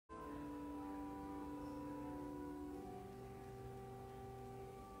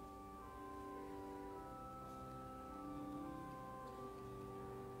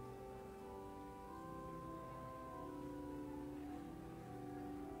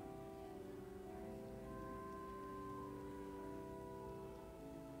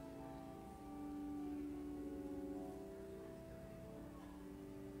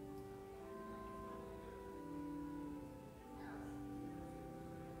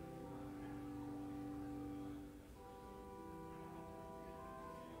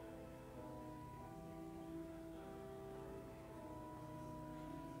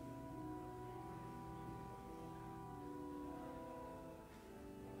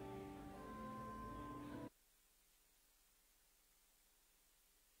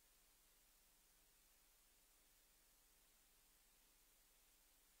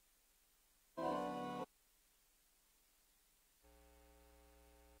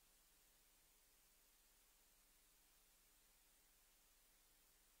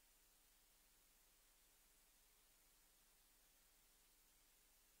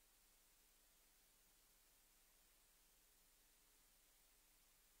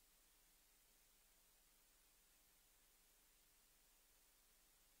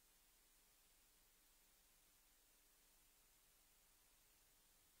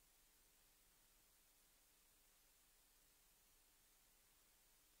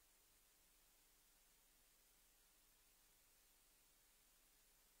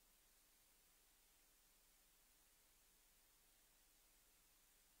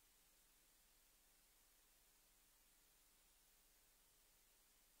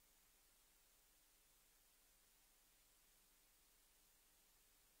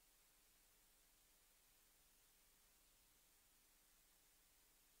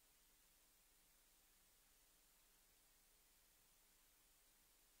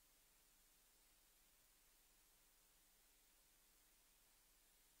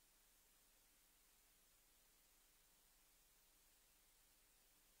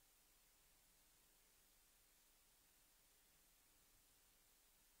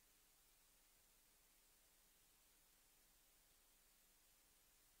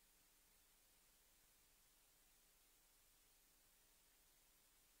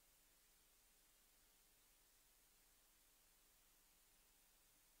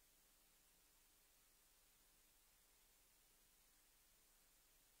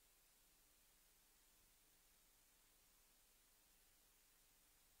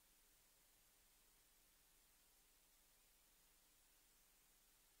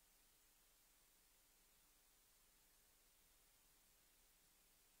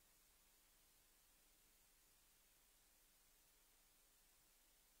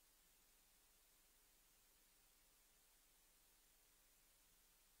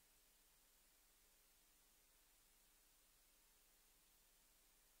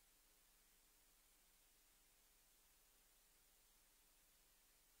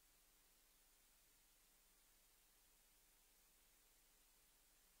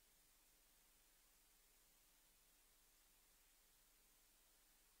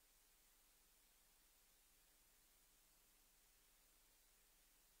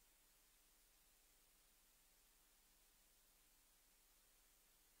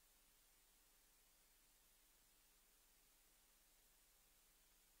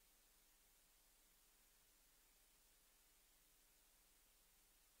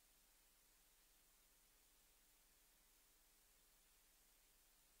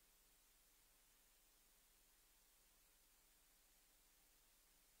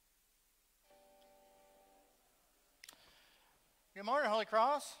Good morning, Holy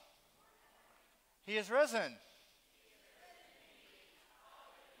Cross. He is risen.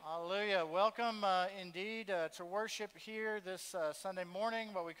 Hallelujah. Welcome indeed to worship here this Sunday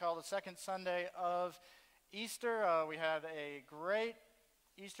morning, what we call the second Sunday of Easter. We had a great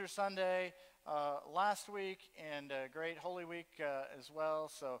Easter Sunday last week and a great Holy Week as well.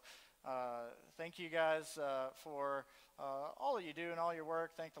 So thank you guys for all that you do and all your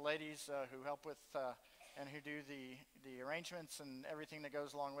work. Thank the ladies who help with and who do the arrangements and everything that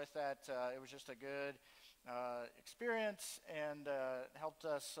goes along with that. It was just a good experience and helped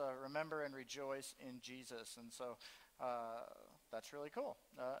us remember and rejoice in Jesus. And so that's really cool,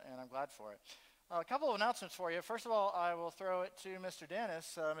 and I'm glad for it. A couple of announcements for you. First of all, I will throw it to Mr.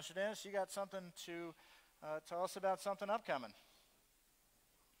 Dennis. Mr. Dennis, you got something to tell us about something upcoming.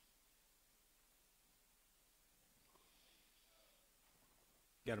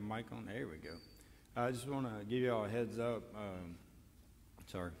 Got a mic on? There we go. I just want to give you all a heads up.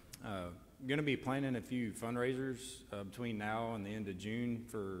 Going to be planning a few fundraisers between now and the end of June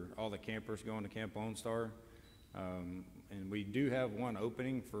for all the campers going to Camp Lone Star. And we do have one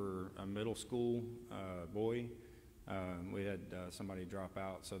opening for a middle school boy. We had somebody drop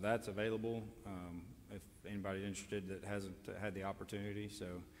out, so that's available if anybody's interested that hasn't had the opportunity.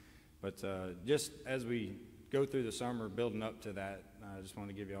 But just as we go through the summer building up to that, I just want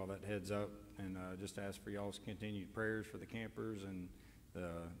to give you all that heads up and just ask for y'all's continued prayers for the campers and the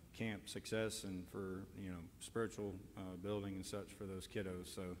camp success and for spiritual building and such for those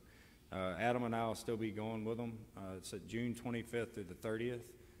kiddos. So Adam and I will still be going with them. It's at June 25th through the 30th.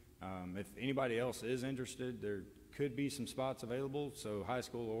 If anybody else is interested, there could be some spots available, so high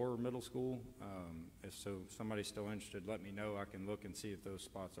school or middle school. If somebody's still interested, let me know. I can look and see if those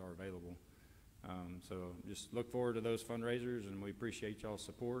spots are available. So just look forward to those fundraisers, and we appreciate y'all's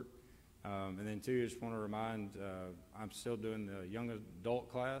support. And then too, just want to remind, I'm still doing the young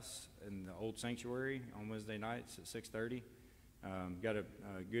adult class in the old sanctuary on Wednesday nights at 6:30. Got a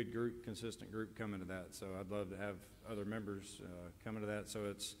good group, consistent group coming to that, so I'd love to have other members coming to that. So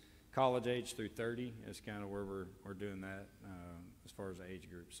it's college age through 30 is kind of where we're doing that as far as the age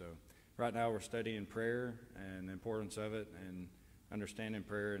group. So right now we're studying prayer and the importance of it and understanding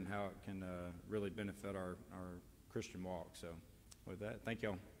prayer and how it can really benefit our Christian walk. So with that, thank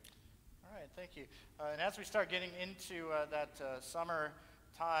y'all. All right, thank you. And as we start getting into that summer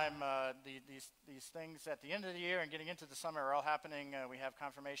time, these things at the end of the year and getting into the summer are all happening. We have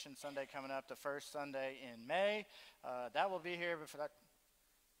Confirmation Sunday coming up, the first Sunday in May. That will be here, but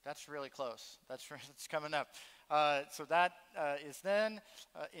that's really close. It's coming up. So that is then.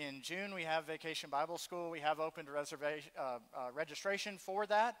 In June, we have Vacation Bible School. We have opened registration for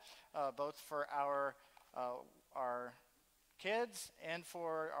that, both for our kids and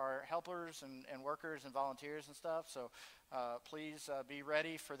for our helpers and workers and volunteers and stuff. So please be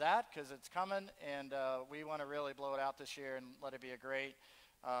ready for that because it's coming, and we want to really blow it out this year and let it be a great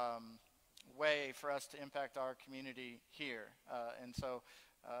way for us to impact our community here. And so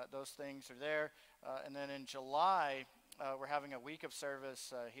those things are there. And then in July, we're having a week of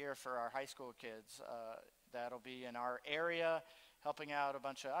service here for our high school kids. That'll be in our area, helping out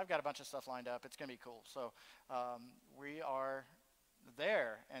I've got a bunch of stuff lined up. It's going to be cool. So we are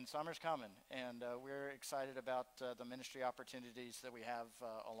there, and summer's coming, and we're excited about the ministry opportunities that we have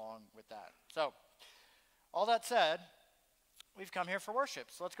along with that. So all that said, we've come here for worship.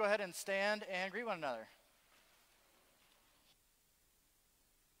 So let's go ahead and stand and greet one another.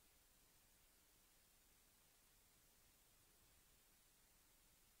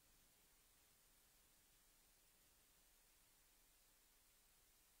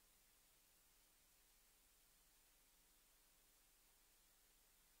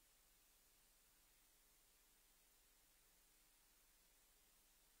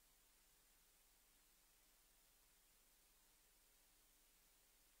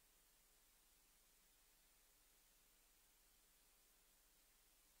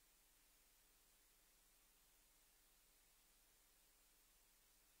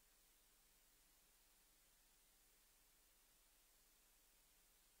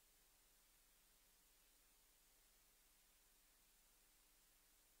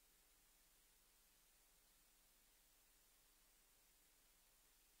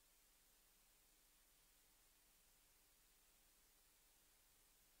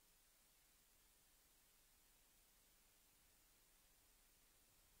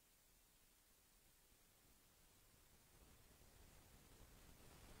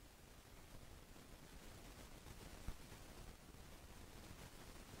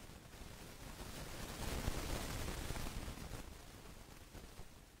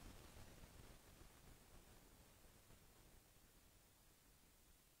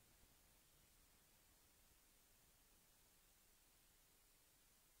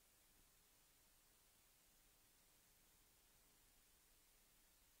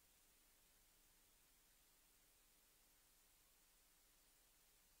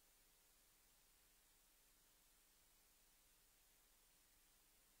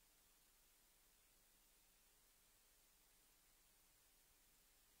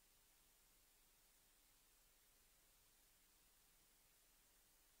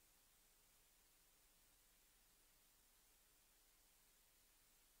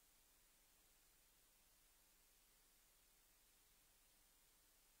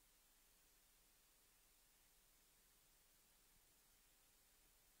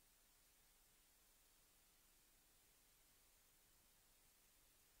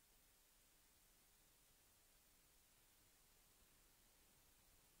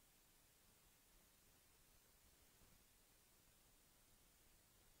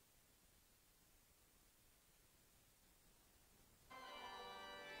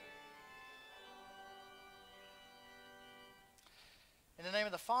 In the name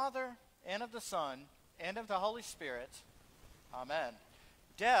of the Father, and of the Son, and of the Holy Spirit. Amen.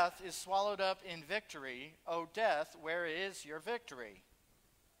 Death is swallowed up in victory. O death, where is your victory?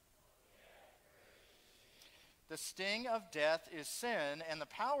 The sting of death is sin, and the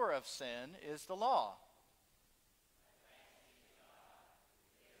power of sin is the law.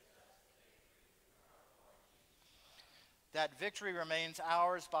 That victory remains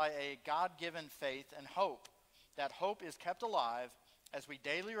ours by a God-given faith and hope. That hope is kept alive as we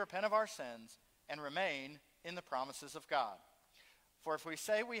daily repent of our sins and remain in the promises of God. For if we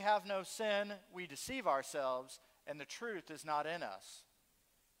say we have no sin, we deceive ourselves, and the truth is not in us.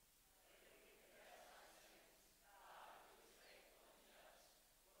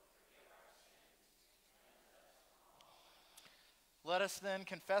 Let us then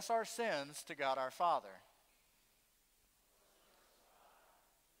confess our sins to God our Father.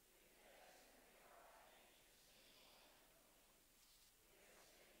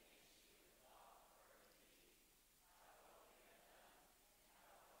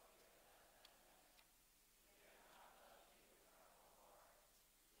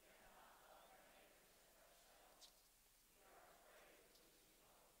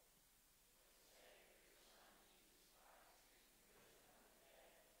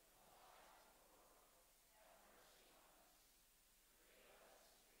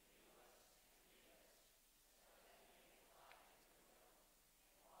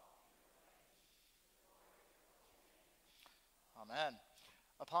 Amen.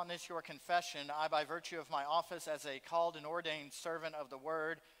 Upon this your confession, I, by virtue of my office as a called and ordained servant of the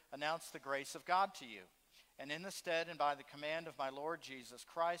word, announce the grace of God to you. And in the stead and by the command of my Lord Jesus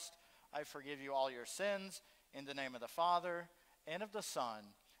Christ, I forgive you all your sins, in the name of the Father, and of the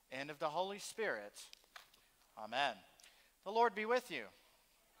Son, and of the Holy Spirit. Amen. The Lord be with you.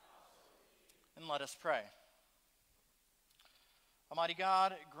 And let us pray. Almighty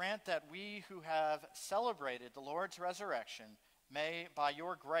God, grant that we who have celebrated the Lord's resurrection may, by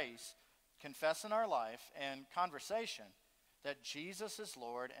your grace, confess in our life and conversation that Jesus is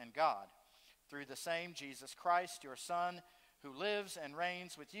Lord and God, through the same Jesus Christ, your Son, who lives and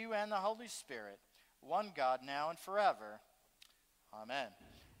reigns with you and the Holy Spirit, one God, now and forever. Amen.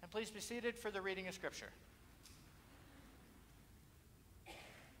 And please be seated for the reading of Scripture.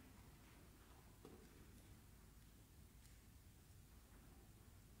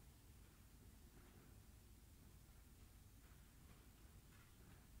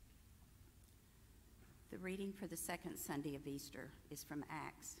 The reading for the second Sunday of Easter is from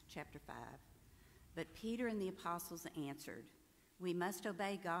Acts chapter 5. But Peter and the apostles answered, "We must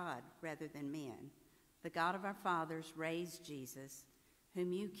obey God rather than men. The God of our fathers raised Jesus,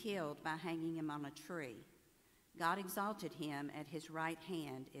 whom you killed by hanging him on a tree. God exalted him at his right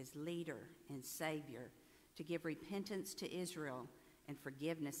hand as leader and Savior to give repentance to Israel and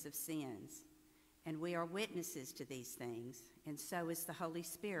forgiveness of sins. And we are witnesses to these things, and so is the Holy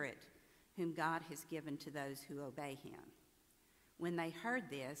Spirit, whom God has given to those who obey him." When they heard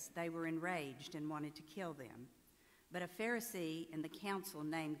this, they were enraged and wanted to kill them. But a Pharisee in the council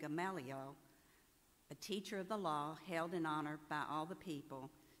named Gamaliel, a teacher of the law held in honor by all the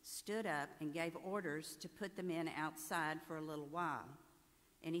people, stood up and gave orders to put the men outside for a little while.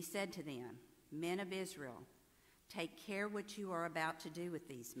 And he said to them, "Men of Israel, take care what you are about to do with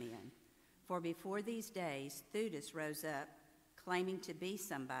these men. For before these days, Theudas rose up, claiming to be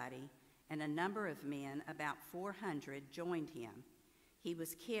somebody, and a number of men, about 400, joined him. He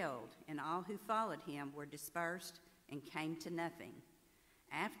was killed, and all who followed him were dispersed and came to nothing.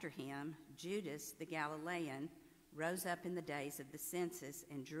 After him, Judas the Galilean rose up in the days of the census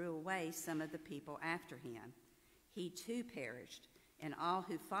and drew away some of the people after him. He too perished, and all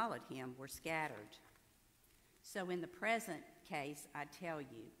who followed him were scattered. So in the present case, I tell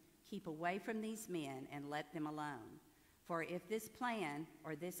you, keep away from these men and let them alone. For if this plan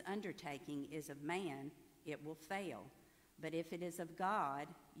or this undertaking is of man, it will fail. But if it is of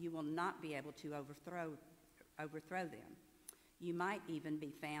God, you will not be able to overthrow them. You might even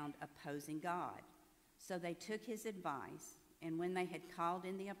be found opposing God." So they took his advice, and when they had called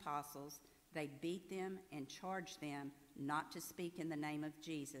in the apostles, they beat them and charged them not to speak in the name of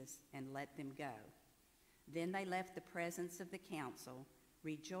Jesus, and let them go. Then they left the presence of the council,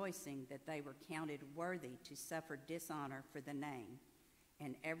 rejoicing that they were counted worthy to suffer dishonor for the name.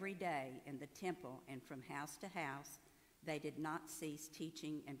 And every day in the temple and from house to house, they did not cease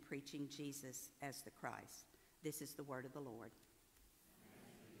teaching and preaching Jesus as the Christ. This is the word of the Lord.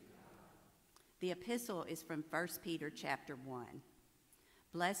 The epistle is from 1 Peter chapter 1.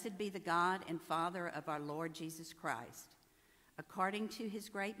 Blessed be the God and Father of our Lord Jesus Christ. According to his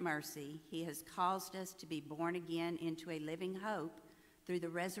great mercy, he has caused us to be born again into a living hope through the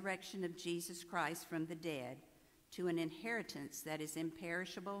resurrection of Jesus Christ from the dead, to an inheritance that is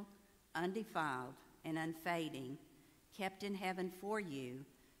imperishable, undefiled, and unfading, kept in heaven for you,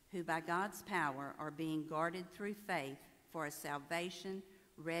 who by God's power are being guarded through faith for a salvation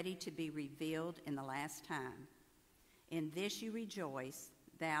ready to be revealed in the last time. In this you rejoice,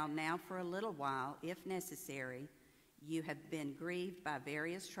 thou now for a little while, if necessary, you have been grieved by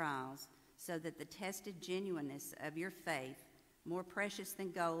various trials, so that the tested genuineness of your faith, more precious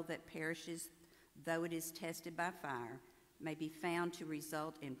than gold that perishes though it is tested by fire, may be found to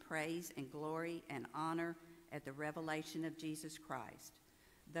result in praise and glory and honor at the revelation of Jesus Christ.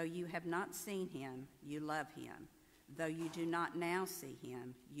 Though you have not seen him, you love him. Though you do not now see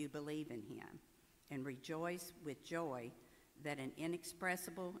him, you believe in him, and rejoice with joy that an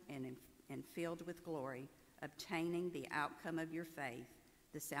inexpressible and filled with glory, obtaining the outcome of your faith,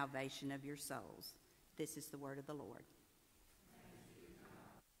 the salvation of your souls. This is the word of the Lord.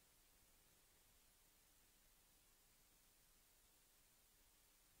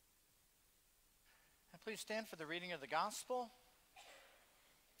 And please stand for the reading of the gospel.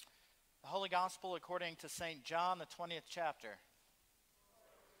 The Holy Gospel according to St. John, the 20th chapter.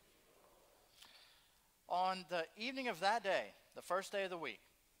 On the evening of that day, the first day of the week,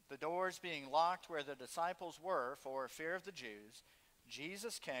 the doors being locked where the disciples were for fear of the Jews,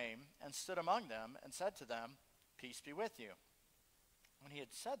 Jesus came and stood among them and said to them, "Peace be with you." When he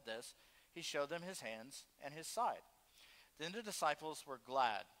had said this, he showed them his hands and his side. Then the disciples were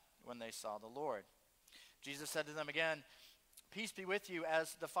glad when they saw the Lord. Jesus said to them again, "Peace be with you.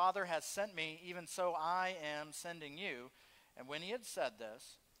 As the Father has sent me, even so I am sending you." And when he had said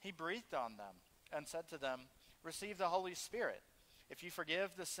this, he breathed on them and said to them, "Receive the Holy Spirit. If you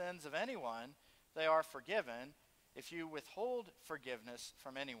forgive the sins of anyone, they are forgiven. If you withhold forgiveness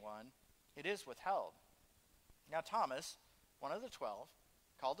from anyone, it is withheld." Now Thomas, one of the 12,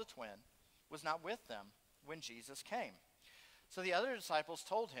 called the twin, was not with them when Jesus came. So the other disciples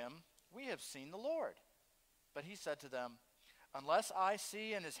told him, "We have seen the Lord." But he said to them, "Unless I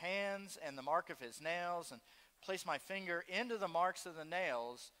see in his hands and the mark of his nails, and place my finger into the marks of the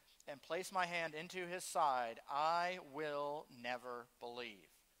nails, and place my hand into his side, I will never believe."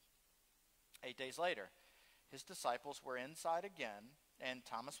 8 days later, his disciples were inside again, and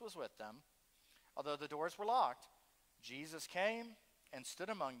Thomas was with them. Although the doors were locked, Jesus came and stood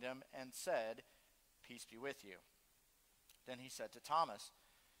among them and said, "Peace be with you." Then he said to Thomas,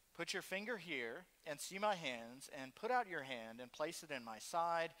 "Put your finger here and see my hands, and put out your hand and place it in my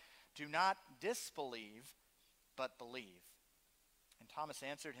side. Do not disbelieve, but believe." And Thomas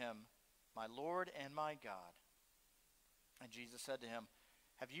answered him, "My Lord and my God." And Jesus said to him,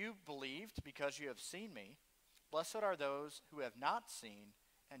 "Have you believed because you have seen me? Blessed are those who have not seen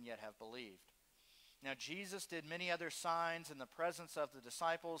and yet have believed." Now Jesus did many other signs in the presence of the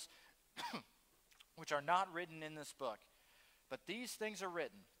disciples, which are not written in this book. But these things are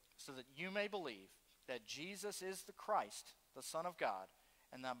written so that you may believe that Jesus is the Christ, the Son of God,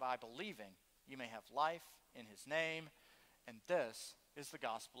 and that by believing you may have life in his name. And this is the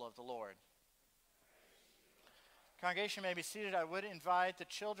gospel of the Lord. Congregation may be seated. I would invite the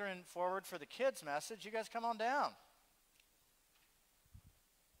children forward for the kids' message. You guys come on down.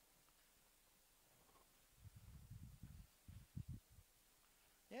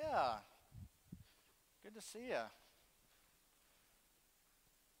 Yeah. Good to see you.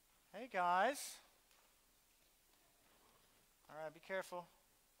 Hey, guys. All right, be careful.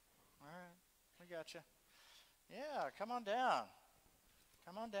 All right, we got you. Yeah, come on down.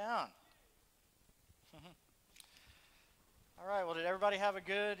 Come on down. All right, well, did everybody have a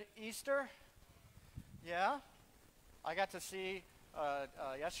good Easter? Yeah? I got to see,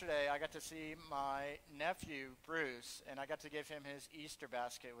 yesterday, I got to see my nephew, Bruce, and I got to give him his Easter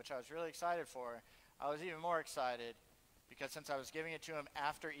basket, which I was really excited for. I was even more excited because since I was giving it to him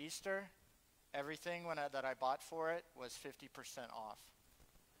after Easter, everything that I bought for it was 50% off.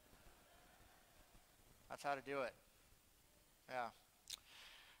 That's how to do it. Yeah.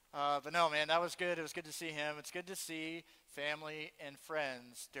 But no, man, that was good. It was good to see him. It's good to see family and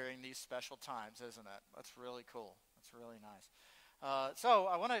friends during these special times, isn't it? That's really cool. That's really nice. So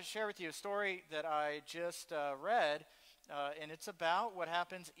I want to share with you a story that I just read, and it's about what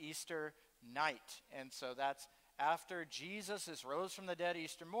happens Easter night. And so that's after Jesus is rose from the dead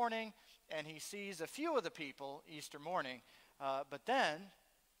Easter morning, and he sees a few of the people Easter morning. But then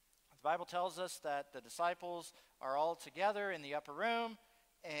the Bible tells us that the disciples are all together in the upper room,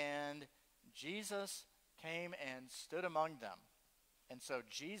 and Jesus came and stood among them. And so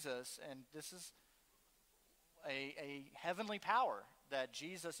Jesus, and this is a heavenly power, that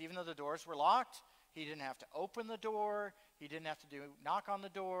Jesus, even though the doors were locked, He didn't have to open the door. He didn't have to knock on the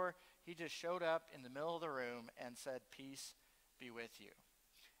door. He just showed up in the middle of the room and said, "Peace be with you."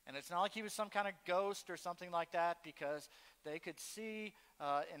 And it's not like he was some kind of ghost or something like that, because they could see,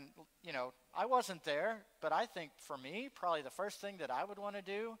 I wasn't there, but I think for me, probably the first thing that I would want to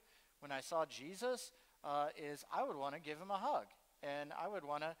do when I saw Jesus is I would want to give him a hug. And I would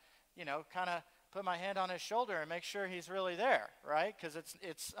want to, kind of put my hand on his shoulder and make sure he's really there, right? Because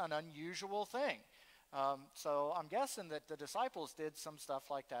it's an unusual thing. So I'm guessing that the disciples did some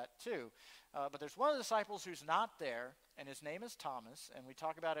stuff like that too. But there's one of the disciples who's not there, and his name is Thomas, and we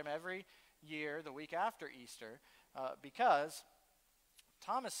talk about him every year, the week after Easter, because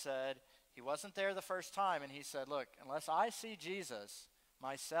Thomas said he wasn't there the first time, and he said, "Look, unless I see Jesus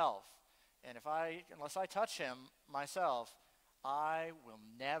myself, and unless I touch him myself, I will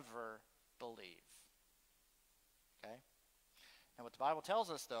never believe." Okay? And what the Bible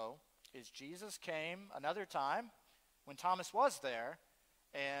tells us, though, is Jesus came another time when Thomas was there,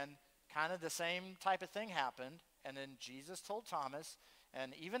 and kind of the same type of thing happened. And then Jesus told Thomas,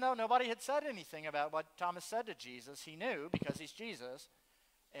 and even though nobody had said anything about what Thomas said to Jesus, he knew because he's Jesus.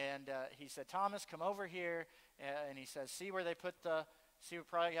 And he said, "Thomas, come over here." And he says,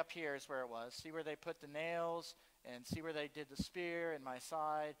 probably up here is where it was. "See where they put the nails, and see where they did the spear in my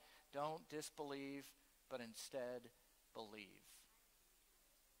side. Don't disbelieve, but instead believe."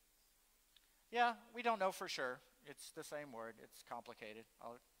 Yeah, we don't know for sure. It's the same word. It's complicated.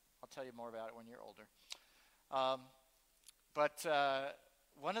 I'll tell you more about it when you're older. But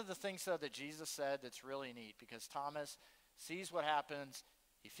one of the things, though, that Jesus said that's really neat, because Thomas sees what happens,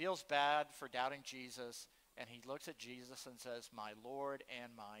 he feels bad for doubting Jesus, and he looks at Jesus and says, "My Lord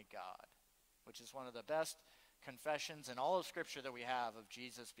and my God," which is one of the best confessions in all of Scripture that we have of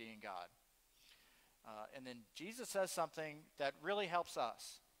Jesus being God. And then Jesus says something that really helps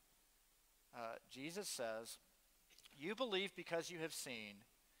us. Jesus says, "You believe because you have seen.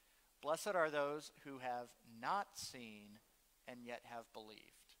 Blessed are those who have not seen and yet have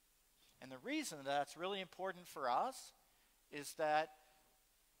believed." And the reason that's really important for us is that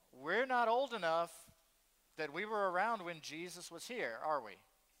we're not old enough that we were around when Jesus was here, are we?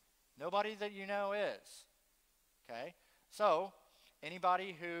 Nobody that you know is. Okay? So,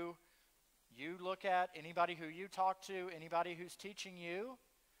 anybody who you look at, anybody who you talk to, anybody who's teaching you,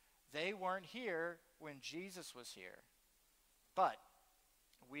 they weren't here when Jesus was here. But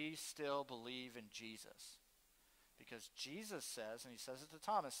we still believe in Jesus. Because Jesus says, and he says it to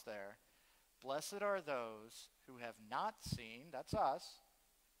Thomas there, "Blessed are those who have not seen," that's us,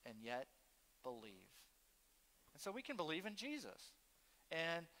 "and yet believe." And so we can believe in Jesus.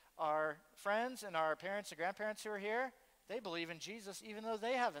 And our friends and our parents and grandparents who are here, they believe in Jesus even though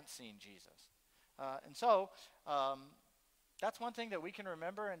they haven't seen Jesus. And so that's one thing that we can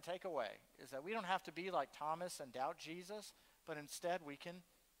remember and take away, is that we don't have to be like Thomas and doubt Jesus, but instead we can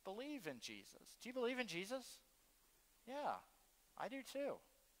believe in Jesus. Do you believe in Jesus? Yeah, I do too.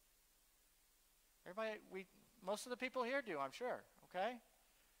 Most of the people here do, I'm sure, okay?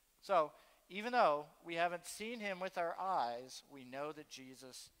 So, even though we haven't seen him with our eyes, we know that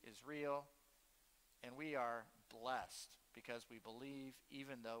Jesus is real, and we are blessed because we believe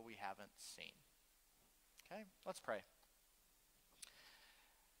even though we haven't seen. Okay, let's pray.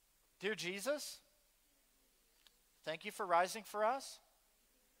 Dear Jesus, thank you for rising for us.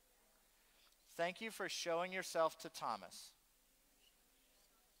 Thank you for showing yourself to Thomas.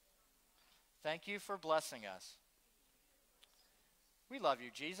 Thank you for blessing us. We love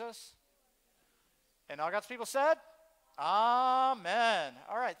you, Jesus. And all God's people said, Amen.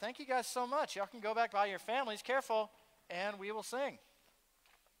 All right, thank you guys so much. Y'all can go back by your families, careful, and we will sing.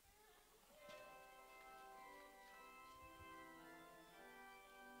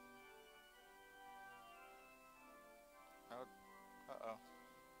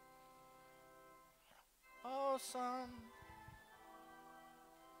 Oh, son.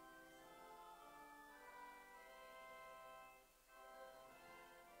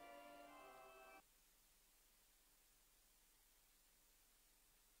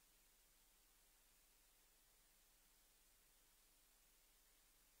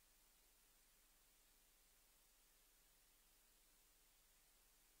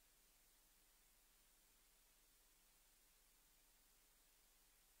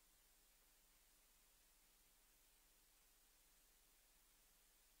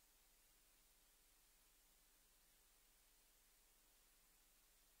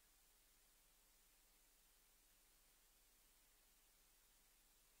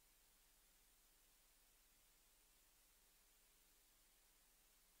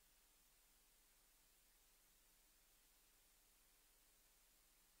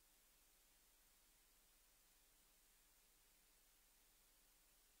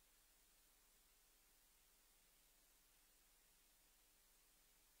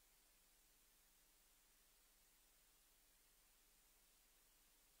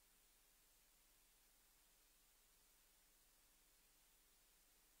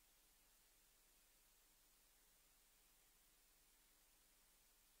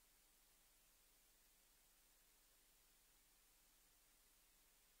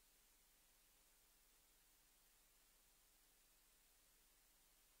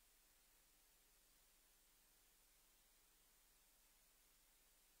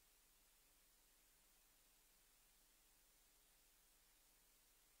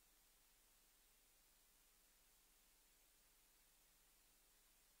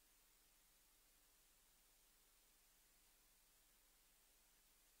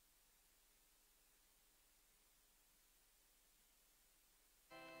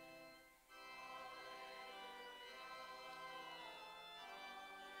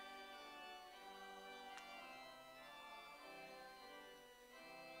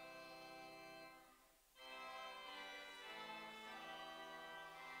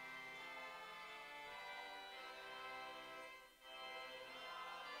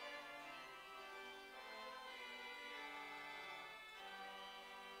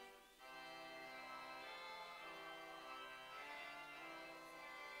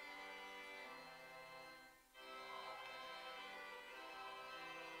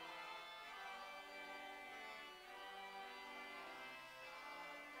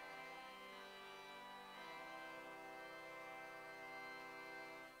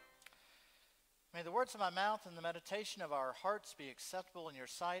 May the words of my mouth and the meditation of our hearts be acceptable in your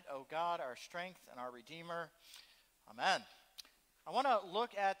sight, O God, our strength and our Redeemer. Amen. I want to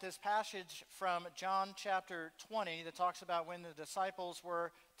look at this passage from John chapter 20 that talks about when the disciples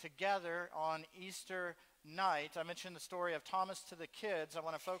were together on Easter night. I mentioned the story of Thomas to the kids. I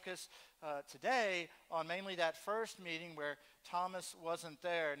want to focus today on mainly that first meeting where Thomas wasn't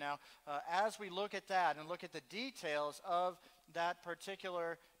there. Now, as we look at that and look at the details of that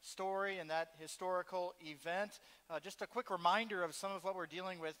particular story and that historical event, just a quick reminder of some of what we're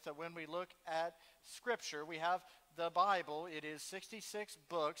dealing with when we look at Scripture. We have the Bible. It is 66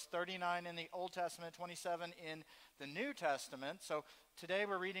 books, 39 in the Old Testament, 27 in the New Testament. So today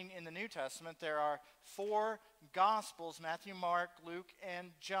we're reading in the New Testament. There are 4 Gospels, Matthew, Mark, Luke,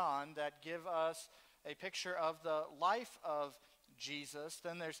 and John, that give us a picture of the life of Jesus.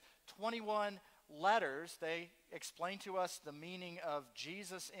 Then there's 21 letters. They explain to us the meaning of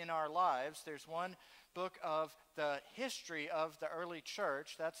Jesus in our lives. There's one book of the history of the early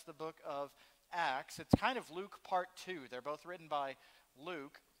church. That's the book of Acts. It's kind of Luke part 2. They're both written by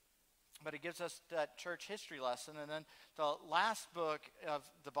Luke, but it gives us that church history lesson. And then the last book of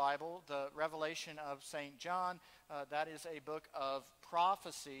the Bible, the Revelation of St. John, that is a book of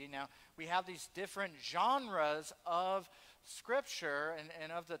prophecy. Now, we have these different genres of Scripture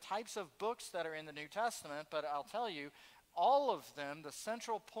and of the types of books that are in the New Testament, but I'll tell you, all of them, the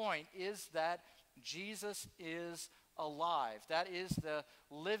central point is that Jesus is alive. That is the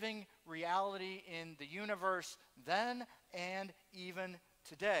living reality in the universe then and even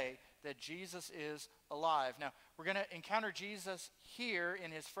today, that Jesus is alive. Now, we're going to encounter Jesus here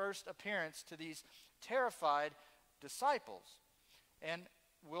in his first appearance to these terrified disciples. And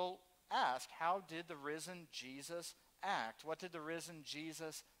we'll ask, how did the risen Jesus act? What did the risen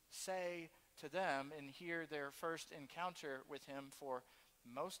Jesus say to them in here, their first encounter with him for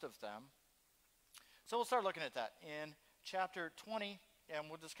most of them? So we'll start looking at that in chapter 20, and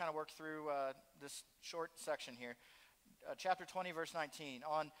we'll just kind of work through this short section here. Chapter 20, verse 19.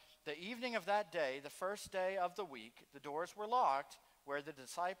 On the evening of that day, the first day of the week, the doors were locked where the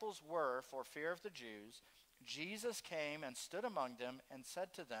disciples were for fear of the Jews. Jesus came and stood among them and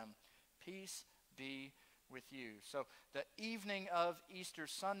said to them, "Peace be with you." So the evening of Easter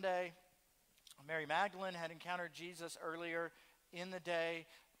Sunday, Mary Magdalene had encountered Jesus earlier in the day,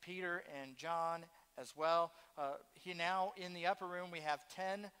 Peter and John as well. He now, in the upper room, we have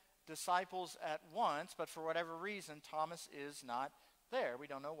 10 disciples at once, but for whatever reason, Thomas is not there. We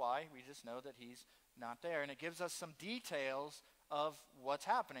don't know why. We just know that he's not there. And it gives us some details of what's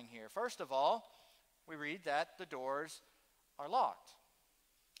happening here. First of all, we read that the doors are locked.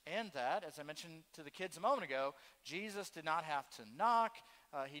 And that, as I mentioned to the kids a moment ago, Jesus did not have to knock.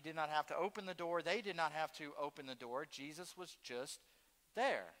 He did not have to open the door. They did not have to open the door. Jesus was just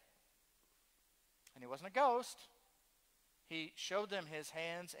there. And he wasn't a ghost. He showed them his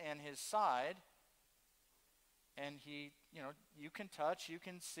hands and his side. And he, you can touch, you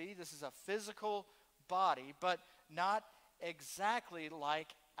can see. This is a physical body, but not exactly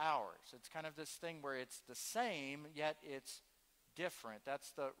like ours. It's kind of this thing where it's the same, yet it's different.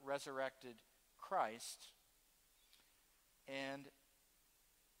 That's the resurrected Christ. And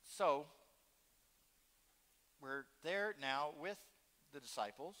so, we're there now with the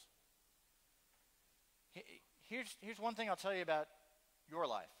disciples. Here's one thing I'll tell you about your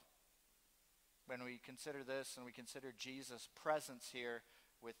life. When we consider this and we consider Jesus' presence here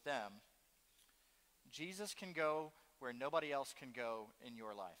with them, Jesus can go where nobody else can go in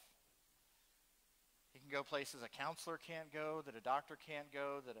your life. He can go places a counselor can't go, that a doctor can't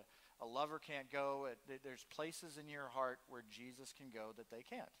go, that a lover can't go. There's places in your heart where Jesus can go that they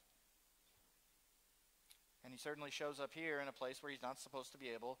can't. And he certainly shows up here in a place where he's not supposed to be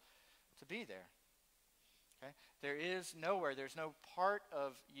able to be there. Okay? There is nowhere, there's no part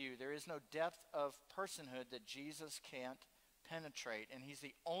of you, there is no depth of personhood that Jesus can't penetrate. And he's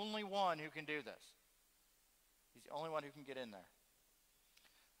the only one who can do this. He's the only one who can get in there.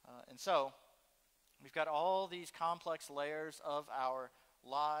 And so, we've got all these complex layers of our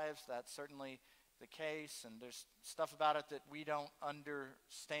lives. That's certainly the case. And there's stuff about it that we don't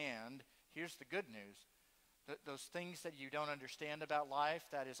understand. Here's the good news. Those things that you don't understand about life,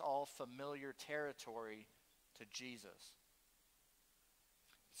 that is all familiar territory to Jesus.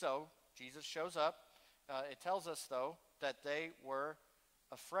 So, Jesus shows up. It tells us, though, that they were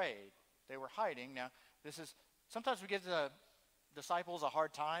afraid. They were hiding. Now, sometimes we give the disciples a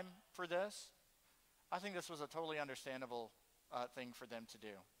hard time for this. I think this was a totally understandable thing for them to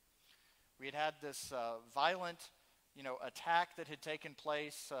do. We had this violent, attack that had taken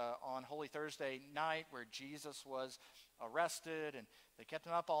place on Holy Thursday night where Jesus was arrested, and they kept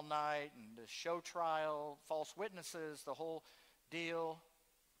him up all night, and the show trial, false witnesses, the whole deal.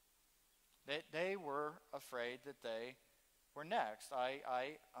 They were afraid that they were next.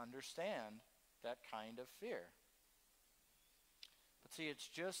 I understand that kind of fear. But see, it's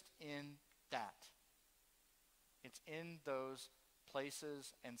just in that. It's in those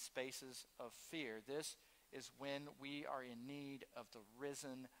places and spaces of fear. This is when we are in need of the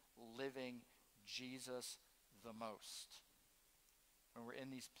risen, living Jesus the most. When we're in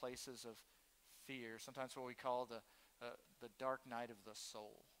these places of fear, sometimes what we call the dark night of the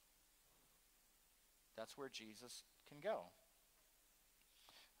soul. That's where Jesus can go.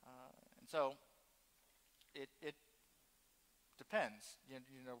 And so, it depends. You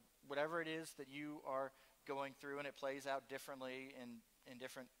know, whatever it is that you are going through, and it plays out differently in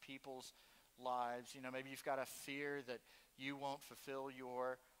different people's lives. You know, maybe you've got a fear that you won't fulfill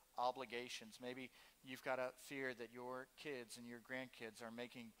your obligations. Maybe you've got a fear that your kids and your grandkids are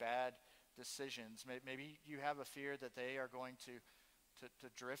making bad decisions. Maybe you have a fear that they are going to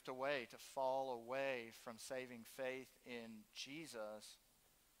drift away, to fall away from saving faith in Jesus.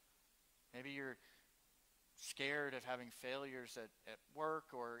 Maybe you're scared of having failures at work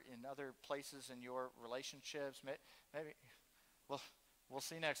or in other places in your relationships. Maybe, well, we'll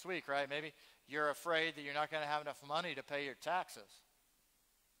see next week, right? Maybe you're afraid that you're not going to have enough money to pay your taxes.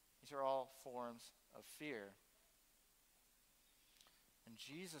 These are all forms of fear. And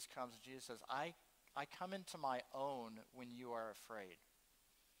Jesus comes, and Jesus says, I come into my own when you are afraid.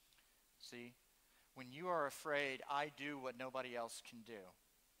 See, when you are afraid, I do what nobody else can do.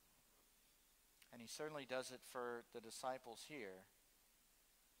 And he certainly does it for the disciples here.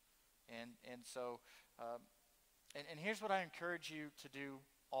 And so, and here's what I encourage you to do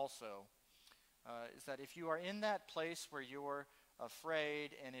also, is that if you are in that place where you're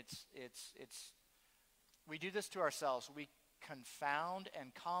afraid, and it's we do this to ourselves. We confound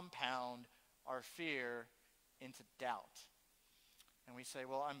and compound our fear into doubt. And we say,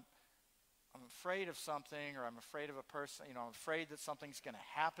 well, I'm afraid of something, or I'm afraid of a person. You know, I'm afraid that something's going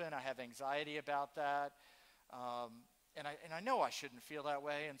to happen. I have anxiety about that. And I know I shouldn't feel that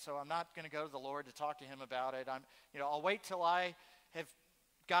way, and so I'm not going to go to the Lord to talk to him about it. I'll wait till I have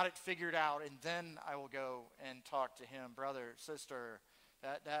got it figured out, and then I will go and talk to him. Brother, sister,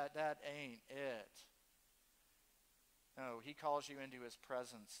 that ain't it. No, he calls you into his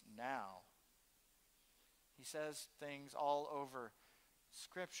presence now. He says things all over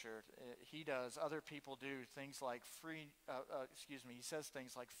Scripture. He does. Other people do things like he says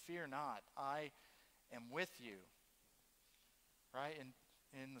things like, fear not, I am with you. Right?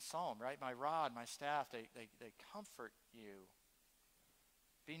 In the psalm, right? My rod, my staff, they comfort you.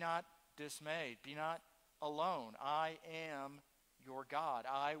 Be not dismayed. Be not alone. I am your God.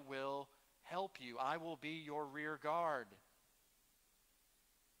 I will help you. I will be your rear guard.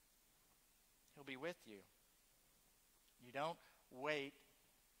 He'll be with you. You don't wait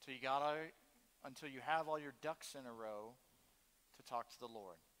until you have all your ducks in a row to talk to the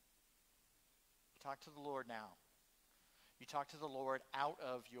Lord. Talk to the Lord now. You talk to the Lord out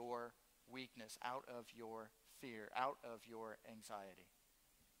of your weakness, out of your fear, out of your anxiety.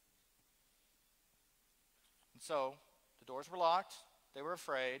 And so, the doors were locked. They were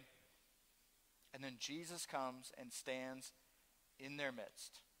afraid. And then Jesus comes and stands in their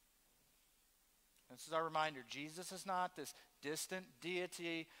midst. This is our reminder. Jesus is not this distant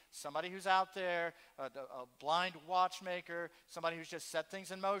deity, somebody who's out there, a blind watchmaker, somebody who's just set things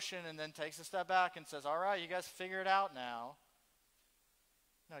in motion and then takes a step back and says, all right, you guys figure it out now.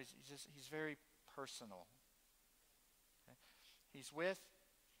 No, he's very personal. Okay? He's with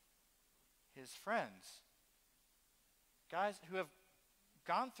his friends. Guys who have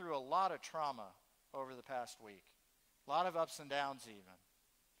gone through a lot of trauma over the past week. A lot of ups and downs even.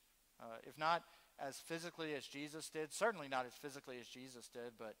 If not as physically as Jesus did, certainly not as physically as Jesus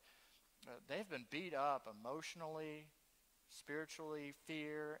did, but they've been beat up emotionally, spiritually,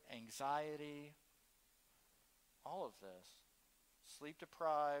 fear, anxiety, all of this. Sleep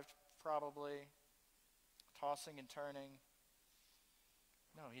deprived, probably, tossing and turning.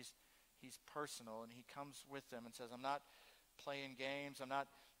 No, he's personal, and he comes with them and says, I'm not playing games, I'm not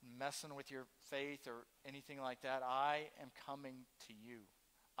messing with your faith or anything like that. I am coming to you.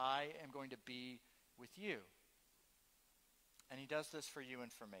 I am going to be with you. And he does this for you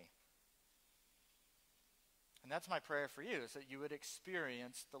and for me. And that's my prayer for you, is that you would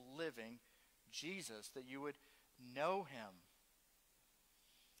experience the living Jesus, that you would know him.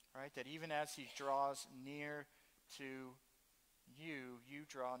 Right? That even as he draws near to you, you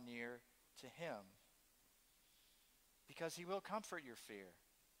draw near to him. Because he will comfort your fear.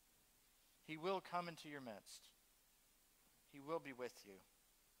 He will come into your midst. He will be with you.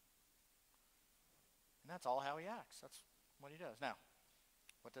 And that's all how he acts. That's what he does. Now,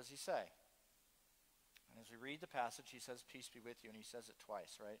 what does he say? And as we read the passage, he says, peace be with you, and he says it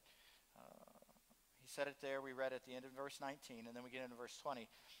twice, right? He said it there. We read at the end of verse 19, and then we get into verse 20.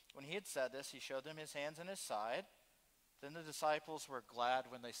 When he had said this, he showed them his hands and his side. Then the disciples were glad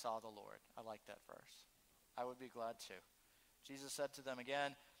when they saw the Lord. I like that verse. I would be glad too. Jesus said to them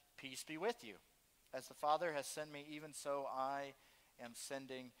again, peace be with you. As the Father has sent me, even so I am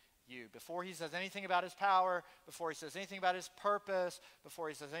sending you. Before he says anything about his power, before he says anything about his purpose, before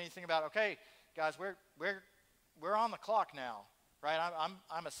he says anything about, okay, guys, we're on the clock now, right?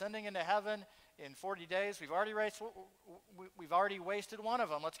 I'm ascending into heaven in 40 days. We've already wasted one of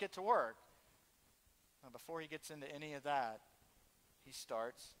them. Let's get to work. Now, before he gets into any of that, he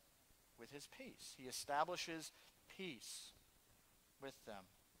starts with his peace. He establishes peace with them.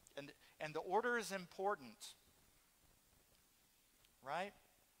 And the order is important, right?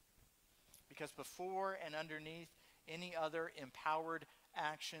 Because before and underneath any other empowered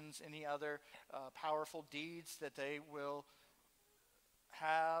actions, any other powerful deeds that they will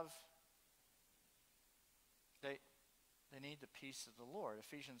have, they need the peace of the Lord.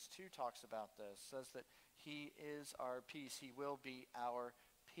 Ephesians 2 talks about this, says that he is our peace. He will be our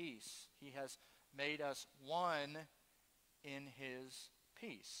peace. He has made us one in his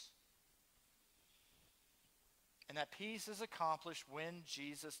peace. And that peace is accomplished when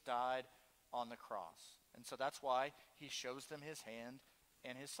Jesus died on the cross. And so that's why he shows them his hand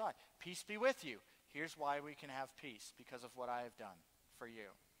and his side. Peace be with you. Here's why we can have peace, because of what I have done for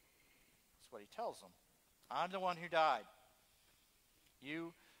you. That's what he tells them. I'm the one who died.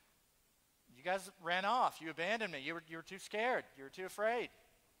 You guys ran off. You abandoned me. You were too scared. You were too afraid.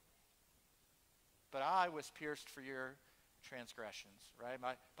 But I was pierced for your transgressions, right?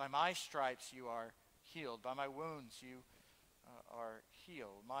 By my stripes you are healed. By my wounds you are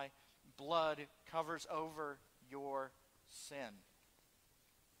healed. My blood covers over your sin.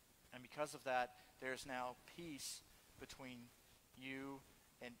 And because of that, there's now peace between you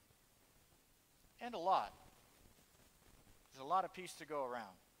and a lot. There's a lot of peace to go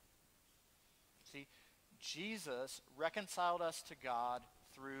around. See, Jesus reconciled us to God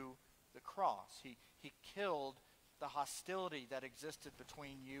through the cross. He killed the hostility that existed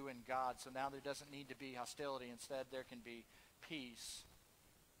between you and God. So now there doesn't need to be hostility. Instead, there can be peace.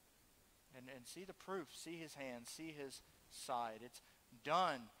 And see the proof. See his hand. See his side. It's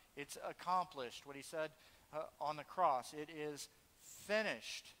done. It's accomplished. What he said on the cross. It is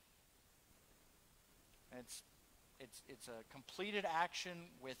finished. And it's a completed action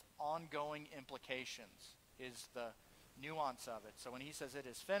with ongoing implications is the nuance of it. So when he says it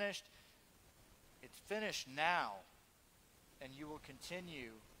is finished, it's finished now. And you will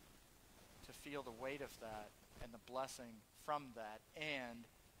continue to feel the weight of that and the blessing from that and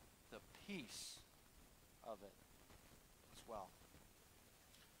the peace of it as well.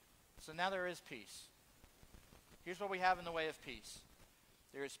 So now there is peace. Here's what we have in the way of peace.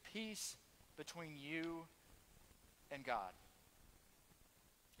 There is peace between you and God.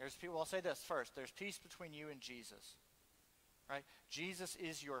 I'll say this first. There's peace between you and Jesus. Right? Jesus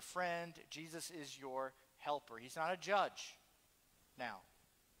is your friend. Jesus is your helper. He's not a judge. Now,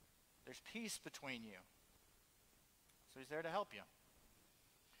 there's peace between you. So he's there to help you.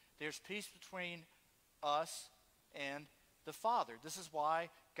 There's peace between us and the Father. This is why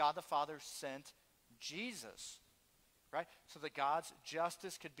God the Father sent Jesus. Right? So that God's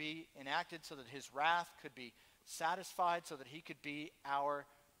justice could be enacted, so that his wrath could be satisfied, so that he could be our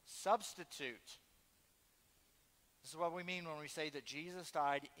substitute. This is what we mean when we say that Jesus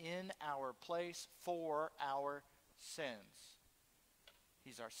died in our place for our sins.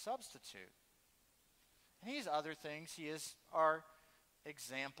 He's our substitute. And he's other things. He is our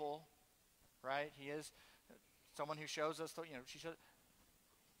example, right? He is someone who shows us,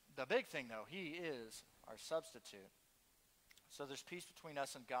 the big thing though, he is our substitute. So there's peace between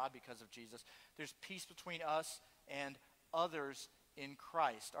us and God because of Jesus. There's peace between us and others in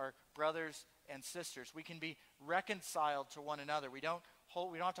Christ, our brothers and sisters. We can be reconciled to one another. We don't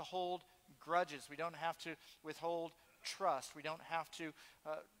have to hold grudges. We don't have to withhold trust. We don't have to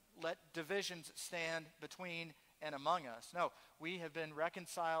let divisions stand between and among us. No, we have been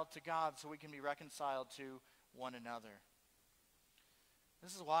reconciled to God so we can be reconciled to one another.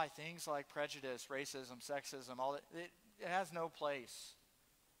 This is why things like prejudice, racism, sexism, all that, it has no place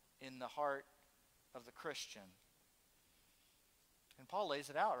in the heart of the Christian. And Paul lays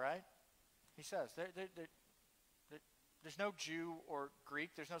it out, right? He says, there's no Jew or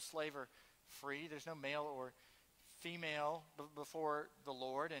Greek, there's no slave or free, there's no male or female before the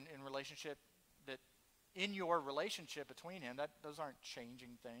Lord in relationship that in your relationship between him. Those aren't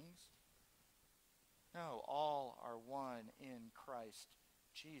changing things. No, all are one in Christ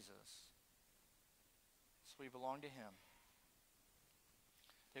Jesus. So we belong to him.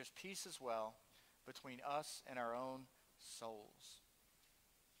 There's peace as well between us and our own souls.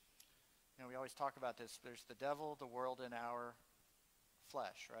 You know, we always talk about this. There's the devil, the world, and our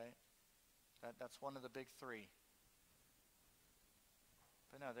flesh, right? That's one of the big three.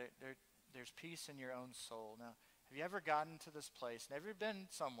 But no, there's peace in your own soul. Now, have you ever gotten to this place, and have you been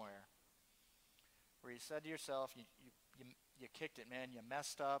somewhere where you said to yourself, you kicked it, man, you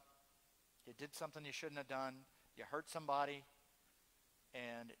messed up, you did something you shouldn't have done, you hurt somebody,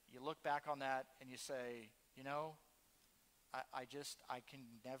 and you look back on that and you say, you know, I can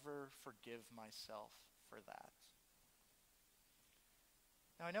never forgive myself for that.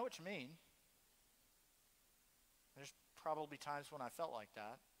 Now, I know what you mean. There's probably times when I felt like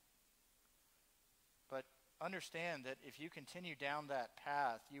that. But understand that if you continue down that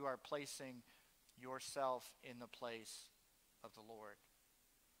path, you are placing yourself in the place of the Lord.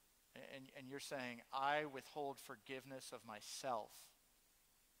 And you're saying, I withhold forgiveness of myself.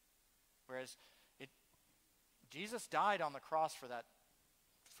 Whereas Jesus died on the cross for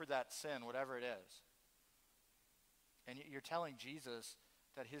that sin, whatever it is. And you're telling Jesus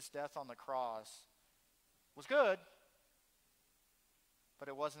that his death on the cross was good, but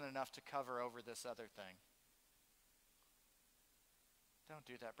it wasn't enough to cover over this other thing. Don't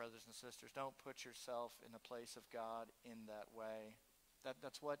do that, brothers and sisters. Don't put yourself in the place of God in that way.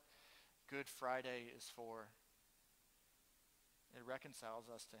 That's what Good Friday is for. It reconciles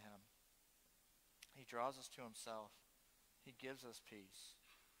us to him. He draws us to himself. He gives us peace.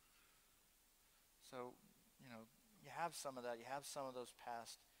 So, you know, you have some of that. You have some of those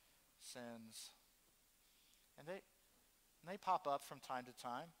past sins. And they pop up from time to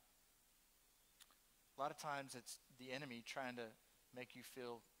time. A lot of times it's the enemy trying to make you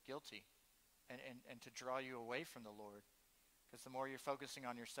feel guilty and to draw you away from the Lord. Because the more you're focusing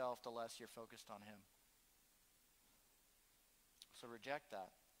on yourself, the less you're focused on him. So reject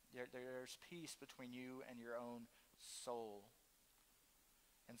that. There's peace between you and your own soul.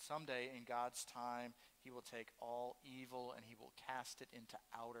 And someday, in God's time, he will take all evil and he will cast it into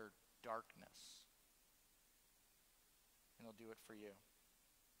outer darkness. And he'll do it for you.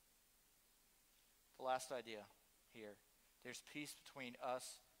 The last idea here. There's peace between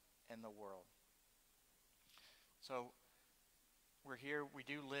us and the world. So, we're here. We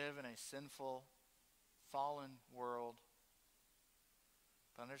do live in a sinful, fallen world.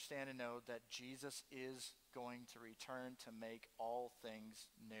 But understand and know that Jesus is going to return to make all things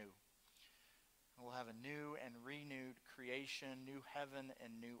new. And we'll have a new and renewed creation, new heaven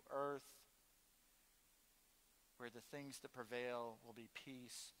and new earth, where the things that prevail will be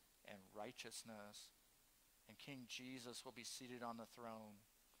peace and righteousness. And King Jesus will be seated on the throne,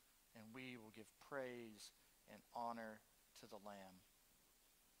 and we will give praise and honor to the Lamb.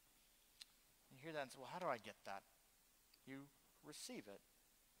 You hear that and say, well, how do I get that? You receive it,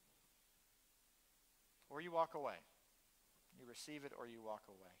 or you walk away. You receive it or you walk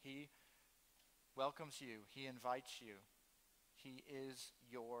away. He welcomes you. He invites you. He is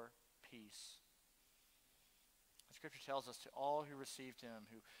your peace. The Scripture tells us to all who received him,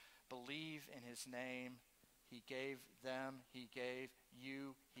 who believe in his name, he gave them, he gave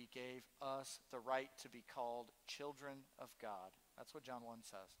you, he gave us the right to be called children of God. That's what John 1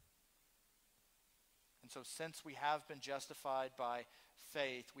 says. And so since we have been justified by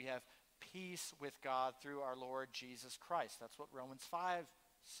faith, we have peace with God through our Lord Jesus Christ. That's what Romans 5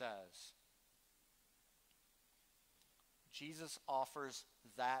 says. Jesus offers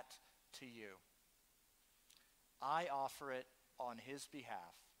that to you. I offer it on his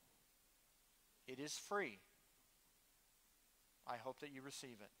behalf. It is free. I hope that you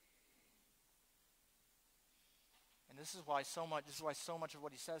receive it. And this is why so much of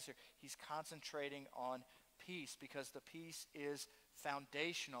what he says here, he's concentrating on peace, because the peace is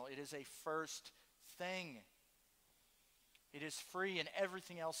foundational. It is a first thing. It is free, and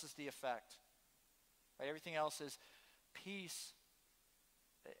everything else is the effect. Right? Everything else is peace,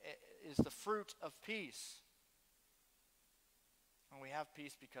 is the fruit of peace. And we have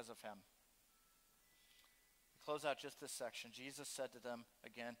peace because of him. Close out just this section. Jesus said to them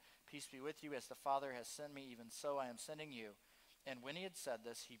again, "Peace be with you. As the Father has sent me, even so I am sending you." And when he had said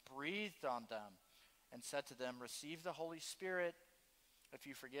this, he breathed on them and said to them, "Receive the Holy Spirit. If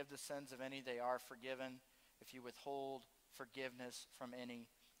you forgive the sins of any, they are forgiven. If you withhold forgiveness from any,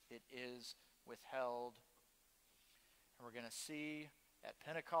 it is withheld." And we're going to see at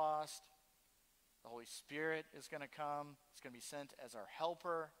Pentecost, the Holy Spirit is going to come. It's going to be sent as our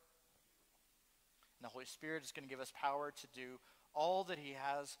helper. And the Holy Spirit is going to give us power to do all that he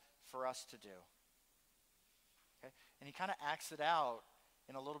has for us to do. Okay? And he kind of acts it out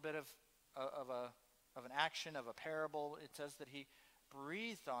in a little bit of an action, of a parable. It says that he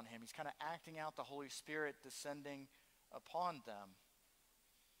breathed on him. He's kind of acting out the Holy Spirit descending upon them.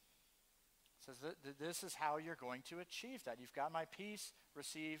 It says that this is how you're going to achieve that. You've got my peace,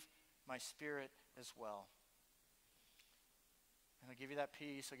 receive my Spirit as well. And I'll give you that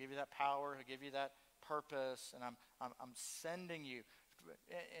peace, I'll give you that power, I'll give you that purpose, and I'm sending you,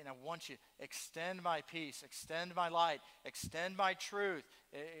 and I want you to extend my peace, extend my light, extend my truth,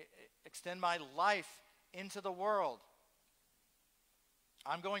 extend my life into the world.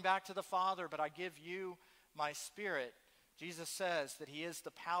 I'm going back to the Father, but I give you my Spirit. Jesus says that he is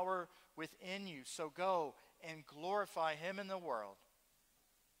the power within you, so go and glorify him in the world.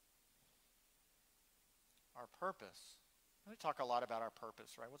 Our purpose. We talk a lot about our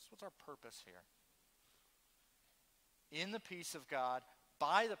purpose, right? What's our purpose here? In the peace of God,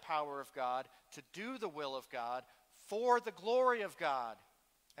 by the power of God, to do the will of God, for the glory of God,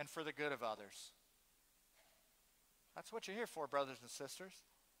 and for the good of others. That's what you're here for, brothers and sisters.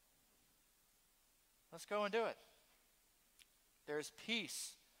 Let's go and do it. There is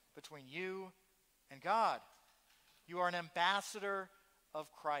peace between you and God. You are an ambassador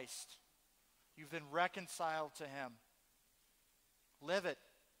of Christ. You've been reconciled to him. Live it.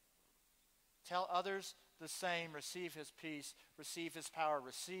 Tell others the same. Receive his peace. Receive his power.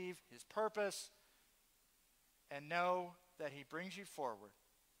 Receive his purpose. And know that he brings you forward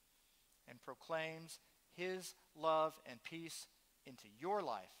and proclaims his love and peace into your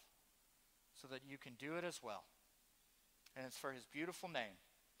life so that you can do it as well. And it's for his beautiful name.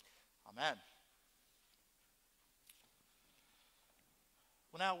 Amen.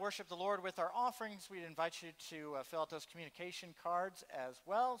 We'll now worship the Lord with our offerings. We'd invite you to fill out those communication cards as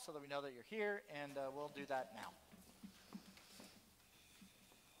well so that we know that you're here, and we'll do that now.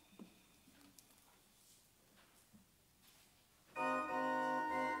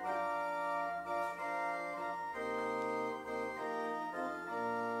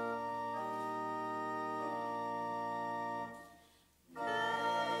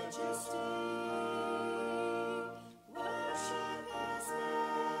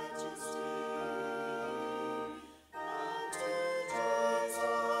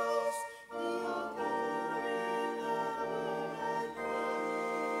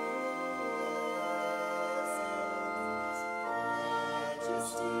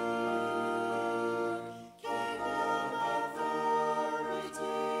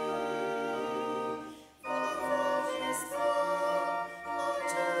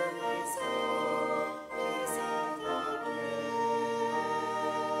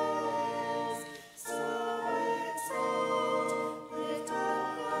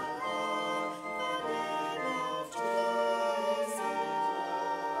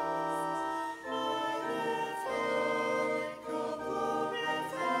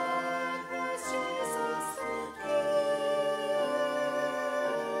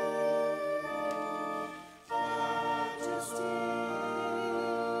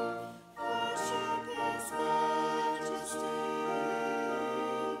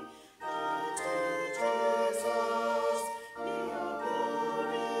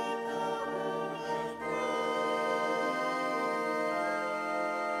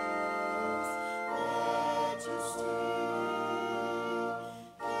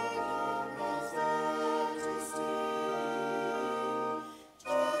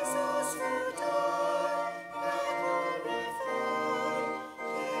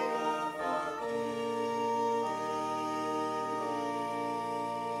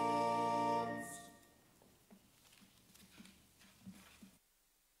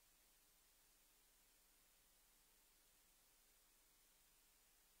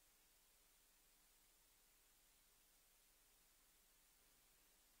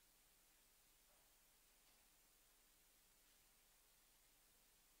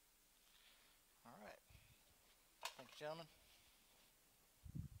 Gentlemen.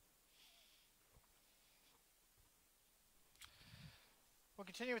 We'll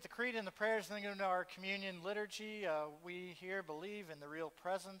continue with the creed and the prayers and then go into our communion liturgy. We here believe in the real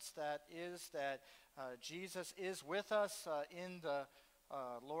presence that Jesus is with us in the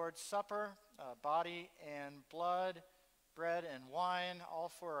Lord's Supper, body and blood, bread and wine, all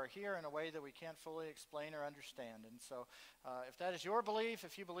four are here in a way that we can't fully explain or understand. And so if that is your belief,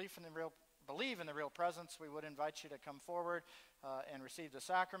 if you believe in the real presence, we would invite you to come forward and receive the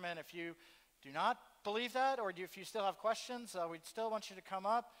sacrament. If you do not believe that, or if you still have questions, we'd still want you to come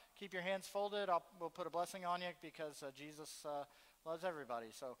up. Keep your hands folded. We'll put a blessing on you because Jesus loves everybody.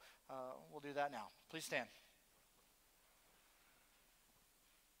 So we'll do that now. Please stand.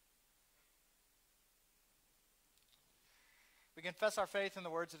 We confess our faith in the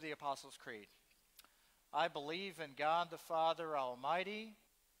words of the Apostles' Creed. I believe in God the Father Almighty,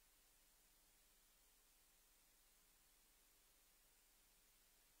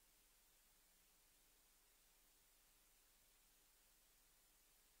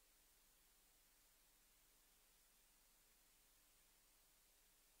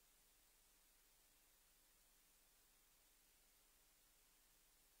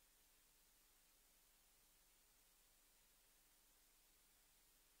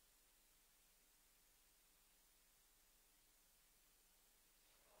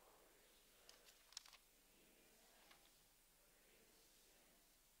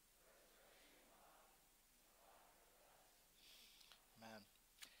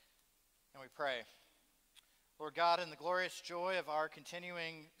 and we pray. Lord God, in the glorious joy of our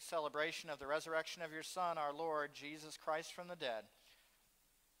continuing celebration of the resurrection of your Son, our Lord, Jesus Christ from the dead,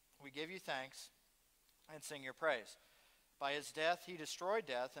 we give you thanks and sing your praise. By his death he destroyed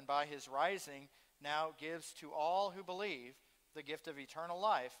death, and by his rising now gives to all who believe the gift of eternal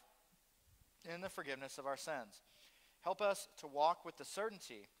life in the forgiveness of our sins. Help us to walk with the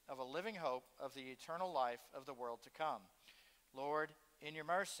certainty of a living hope of the eternal life of the world to come. Lord, in your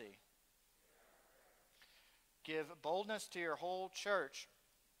mercy, give boldness to your whole church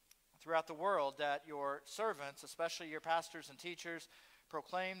throughout the world that your servants, especially your pastors and teachers,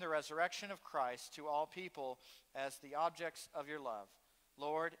 proclaim the resurrection of Christ to all people as the objects of your love.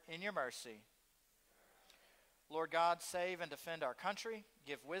 Lord, in your mercy. Lord God, save and defend our country.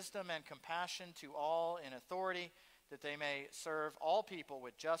 Give wisdom and compassion to all in authority, that they may serve all people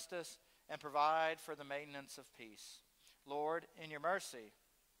with justice and provide for the maintenance of peace. Lord, in your mercy.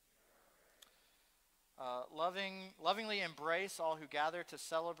 Lovingly embrace all who gather to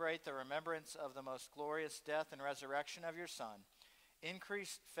celebrate the remembrance of the most glorious death and resurrection of your Son.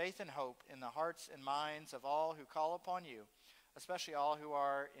 Increase faith and hope in the hearts and minds of all who call upon you, especially all who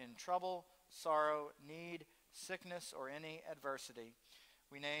are in trouble, sorrow, need, sickness, or any adversity.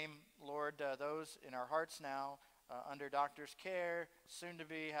 We name, Lord, those in our hearts now under doctor's care, soon to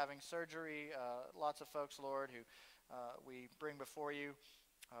be having surgery. Lots of folks, Lord, who we bring before you.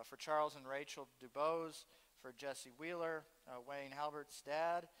 For Charles and Rachel Dubose, for Jesse Wheeler, Wayne Halbert's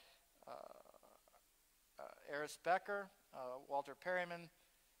dad, Eris Becker, Walter Perryman,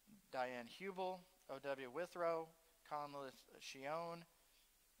 Diane Hubel, O.W. Withrow, Conleth Shione,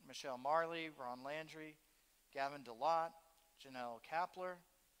 Michelle Marley, Ron Landry, Gavin DeLotte, Janelle Kapler,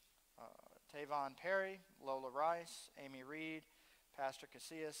 Tavon Perry, Lola Rice, Amy Reed, Pastor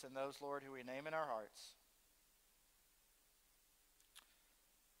Casillas, and those, Lord, who we name in our hearts.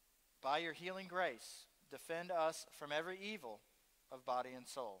 By your healing grace, defend us from every evil of body and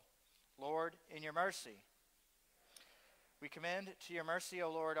soul. Lord, in your mercy, we commend to your mercy,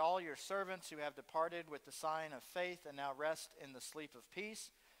 O Lord, all your servants who have departed with the sign of faith and now rest in the sleep of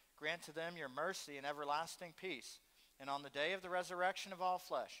peace. Grant to them your mercy and everlasting peace. And on the day of the resurrection of all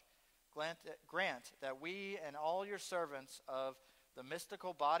flesh, grant that we and all your servants of the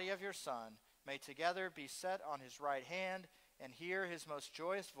mystical body of your Son may together be set on his right hand and hear his most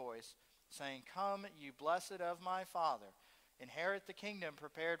joyous voice, saying, Come, you blessed of my Father, inherit the kingdom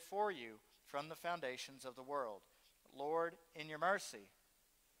prepared for you from the foundations of the world. Lord, in your mercy.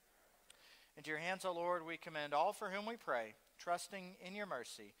 Into your hands, O Lord, we commend all for whom we pray, trusting in your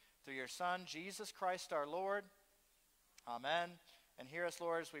mercy, through your Son, Jesus Christ our Lord. Amen. And hear us,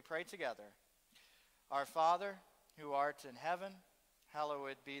 Lord, as we pray together. Our Father, who art in heaven,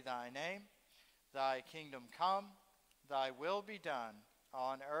 hallowed be thy name. Thy kingdom come, thy will be done,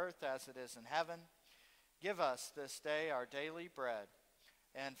 on earth as it is in heaven. Give us this day our daily bread,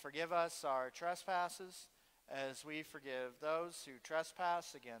 and forgive us our trespasses, as we forgive those who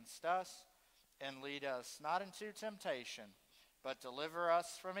trespass against us. And lead us not into temptation, but deliver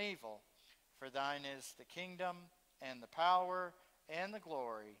us from evil. For thine is the kingdom, and the power, and the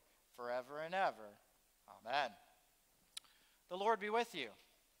glory, forever and ever. Amen. The Lord be with you.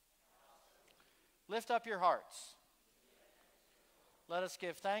 Lift up your hearts. Let us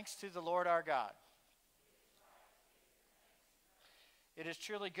give thanks to the Lord our God. It is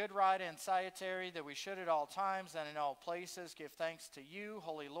truly good, right, and salutary that we should at all times and in all places give thanks to you,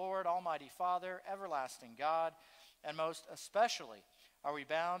 Holy Lord, Almighty Father, everlasting God, and most especially are we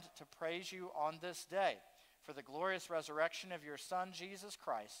bound to praise you on this day for the glorious resurrection of your Son, Jesus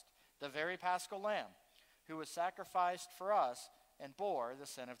Christ, the very Paschal Lamb, who was sacrificed for us and bore the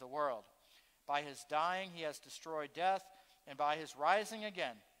sin of the world. By his dying he has destroyed death, and by his rising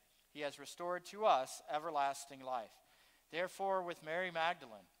again he has restored to us everlasting life. Therefore, with Mary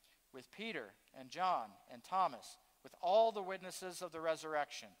Magdalene, with Peter and John and Thomas, with all the witnesses of the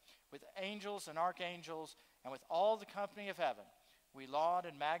resurrection, with angels and archangels, and with all the company of heaven, we laud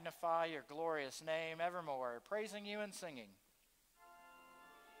and magnify your glorious name evermore, praising you and singing.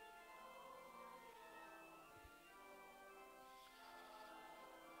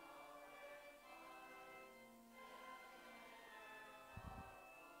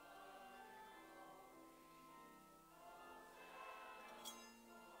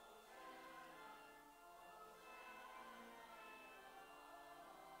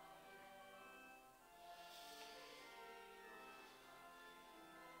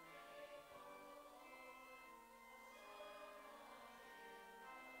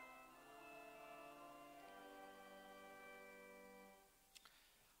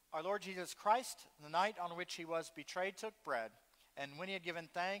 Our Lord Jesus Christ, the night on which he was betrayed, took bread, and when he had given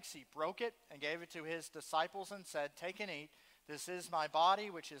thanks, he broke it and gave it to his disciples and said, "Take and eat. This is my body,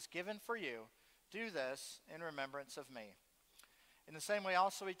 which is given for you. Do this in remembrance of me." In the same way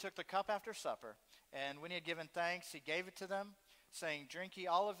also he took the cup after supper, and when he had given thanks, he gave it to them, saying, "Drink ye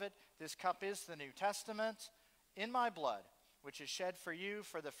all of it. This cup is the New Testament in my blood, which is shed for you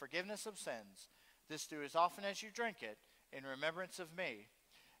for the forgiveness of sins. This do as often as you drink it in remembrance of me.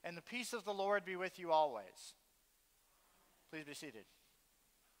 And the peace of the Lord be with you always." Please be seated.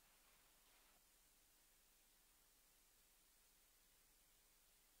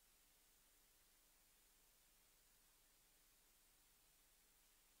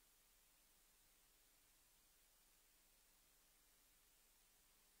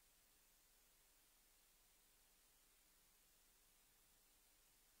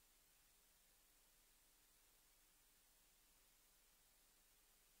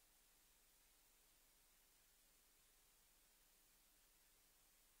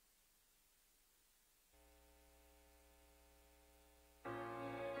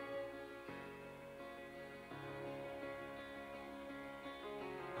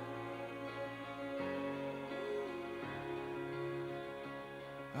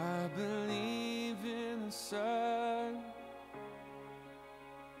 I believe in the Son.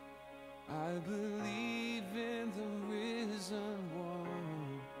 I believe in the risen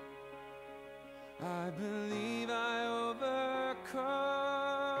one. I believe I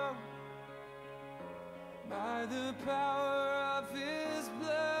overcome by the power of his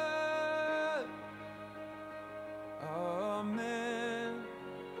blood. Amen.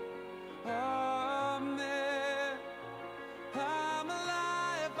 Amen. I'm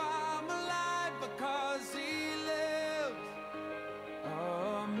alive because he lives.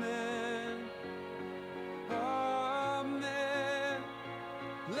 Amen. Amen.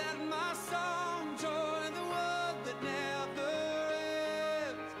 Let my song join the world that never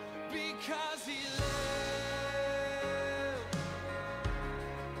ends because he lives.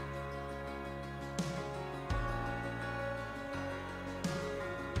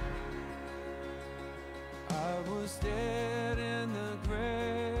 I was dead in the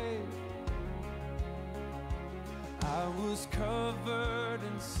grave. I was covered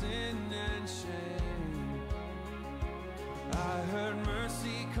in sin and shame. I heard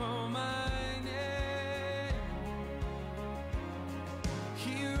mercy call my name.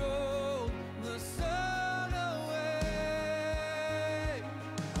 He rolled the sun away.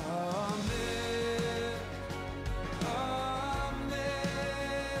 Amen. Amen.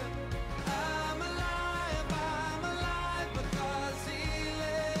 I'm alive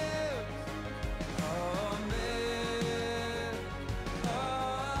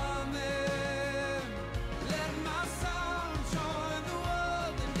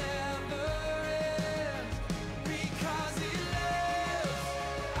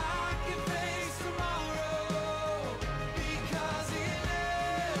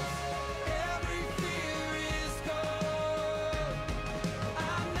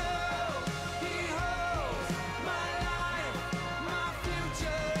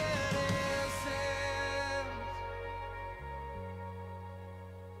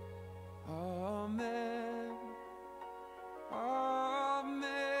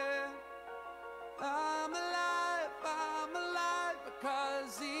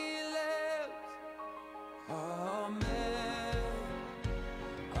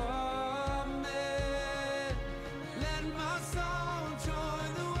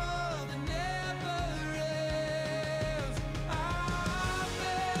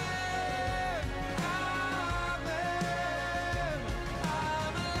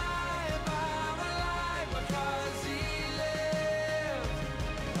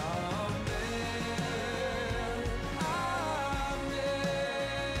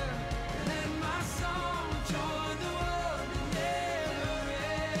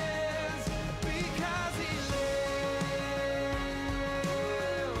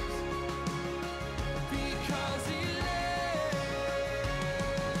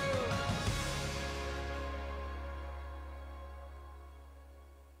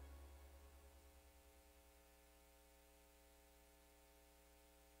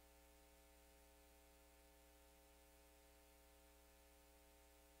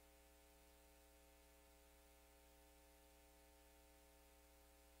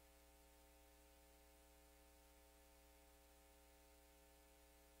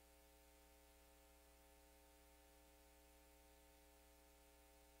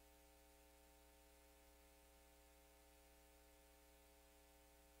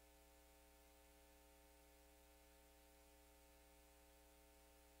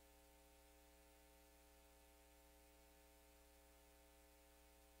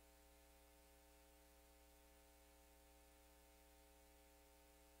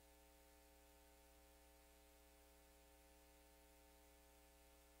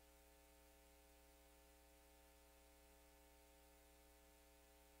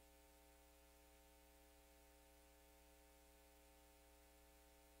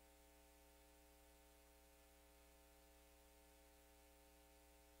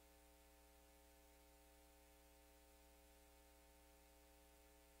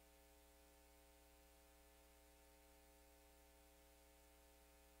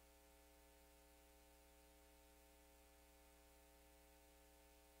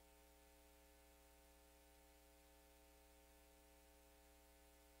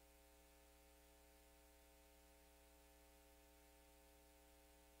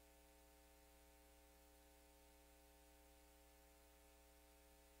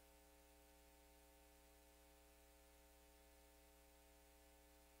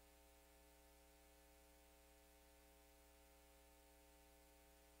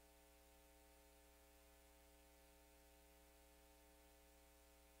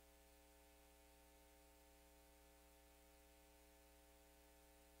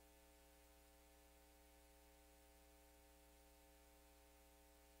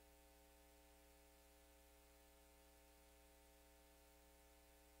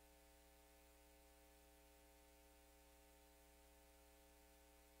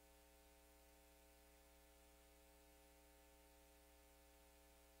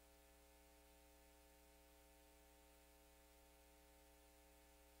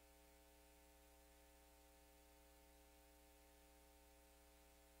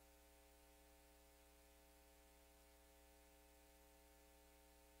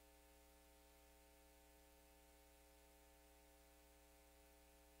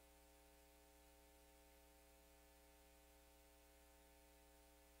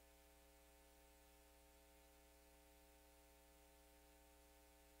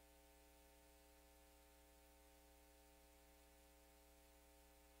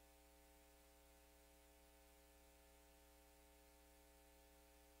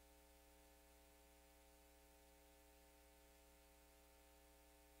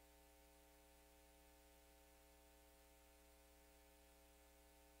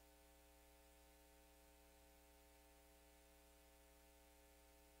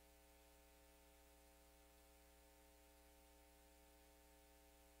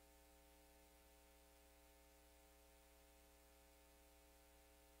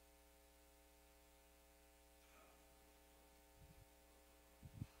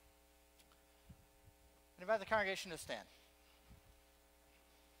invite the congregation to stand.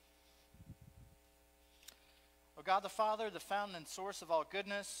 O God the Father, the fountain and source of all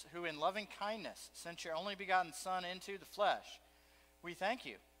goodness, who in loving kindness sent your only begotten Son into the flesh, we thank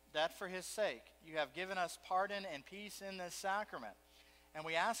you that for his sake you have given us pardon and peace in this sacrament. And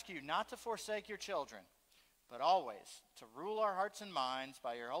we ask you not to forsake your children, but always to rule our hearts and minds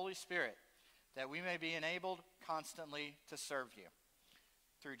by your Holy Spirit, that we may be enabled constantly to serve you.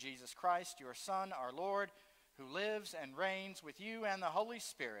 Through Jesus Christ, your Son, our Lord, who lives and reigns with you and the Holy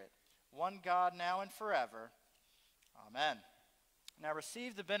Spirit, one God now and forever. Amen. Now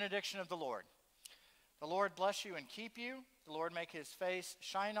receive the benediction of the Lord. The Lord bless you and keep you. The Lord make his face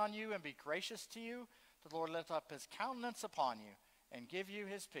shine on you and be gracious to you. The Lord lift up his countenance upon you and give you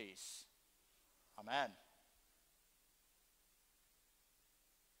his peace. Amen.